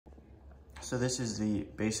So this is the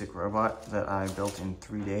basic robot that I built in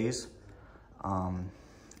 3 days.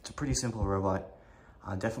 It's a pretty simple robot.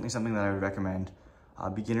 Definitely something that I would recommend.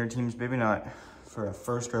 Beginner teams, maybe not for a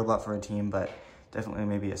first robot for a team, but definitely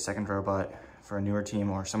maybe a second robot for a newer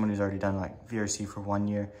team or someone who's already done like VRC for 1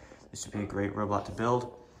 year. This would be a great robot to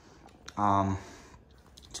build.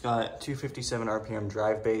 It's got 257 RPM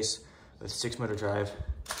drive base with 6-motor drive.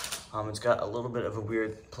 It's got a little bit of a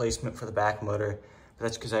weird placement for the back motor, but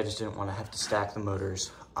that's because I just didn't want to have to stack the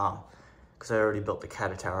motors because I already built the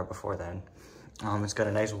Cata tower before then. It's got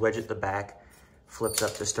a nice wedge at the back, flips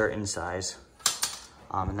up to start in size,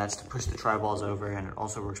 and that's to push the tri-balls over, and it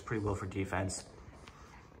also works pretty well for defense.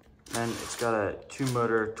 Then it's got a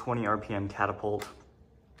 2-motor 20 RPM catapult.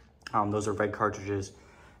 Those are red cartridges,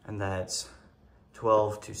 and that's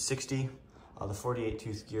 12 to 60. The 48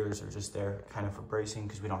 tooth gears are just there kind of for bracing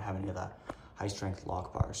because we don't have any of the high strength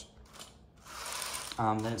lock bars.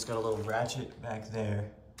 Then it's got a little ratchet back there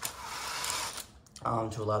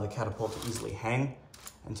to allow the catapult to easily hang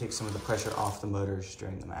and take some of the pressure off the motors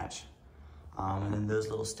during the match. And then those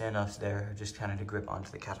little standoffs there are just kind of to grip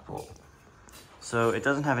onto the catapult. So it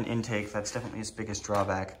doesn't have an intake. That's definitely its biggest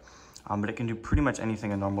drawback, but it can do pretty much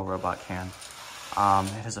anything a normal robot can.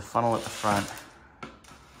 It has a funnel at the front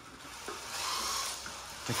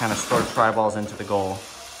to kind of store tri-balls into the goal.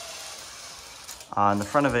 And the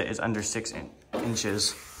front of it is under 6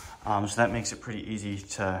 inches, so that makes it pretty easy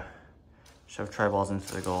to shove tri-balls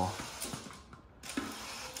into the goal.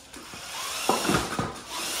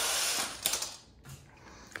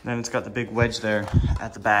 Then it's got the big wedge there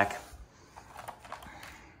at the back.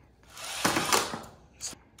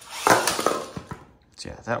 So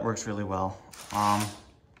yeah, that works really well.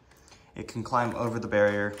 It can climb over the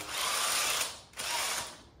barrier.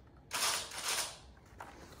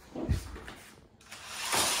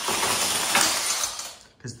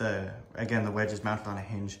 Because again, the wedge is mounted on a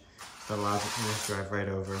hinge, so that allows it to just drive right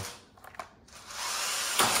over.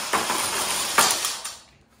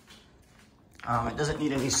 It doesn't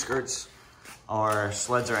need any skirts or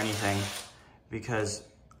sleds or anything because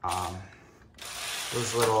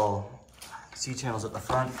those little C-channels at the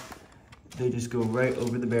front, they just go right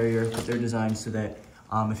over the barrier. They're designed so that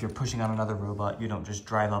if you're pushing on another robot, you don't just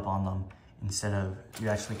drive up on them. Instead of, you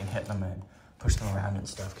actually can hit them and push them around and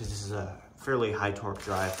stuff, because this is a fairly high torque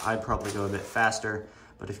drive. I'd probably go a bit faster,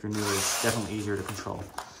 but if you're newer, it's definitely easier to control.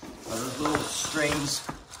 Those little strings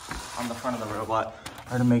on the front of the robot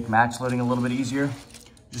are to make match loading a little bit easier,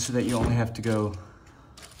 just so that you only have to go,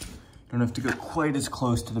 don't have to go quite as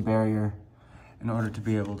close to the barrier in order to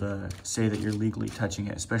be able to say that you're legally touching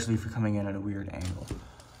it, especially if you're coming in at a weird angle,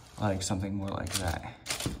 like something more like that.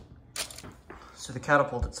 So the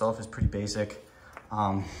catapult itself is pretty basic.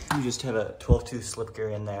 You just have a 12-tooth slip gear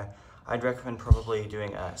in there. I'd recommend probably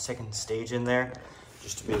doing a second stage in there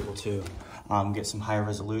just to be able to get some higher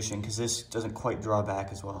resolution, because this doesn't quite draw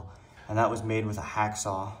back as well. And that was made with a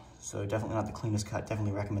hacksaw, so definitely not the cleanest cut.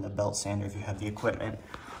 Definitely recommend a belt sander if you have the equipment.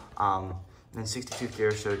 Then 60-tooth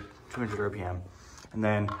gear, so 200 RPM. And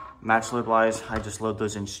then match load wise, I just load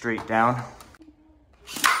those in straight down.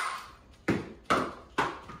 So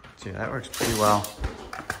yeah, that works pretty well.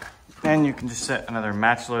 Then you can just set another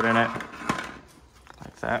match load in it,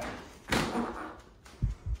 like that.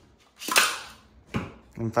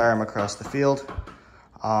 And fire them across the field.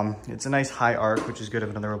 It's a nice high arc, which is good if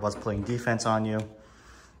another robot's playing defense on you.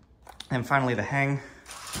 And finally the hang.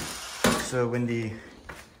 So when the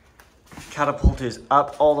catapult is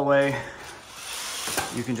up all the way,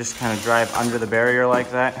 you can just kind of drive under the barrier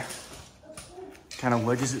like that. Kind of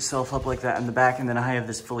wedges itself up like that in the back, and then I have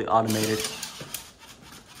this fully automated.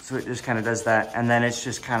 So it just kind of does that, and then it's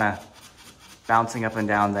just kind of bouncing up and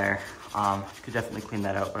down there. Could definitely clean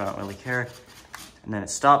that out, but I don't really care. And then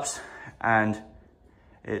it stops, and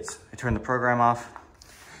I turn the program off.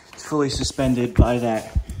 It's fully suspended by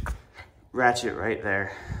that ratchet right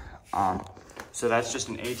there. So that's just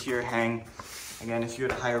an A-tier hang. Again, if you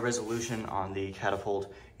had a higher resolution on the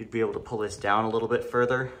catapult, you'd be able to pull this down a little bit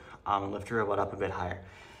further and lift your robot up a bit higher.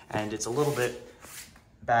 And it's a little bit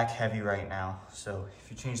back heavy right now, so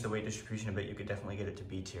if you change the weight distribution a bit, you could definitely get it to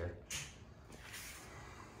B tier.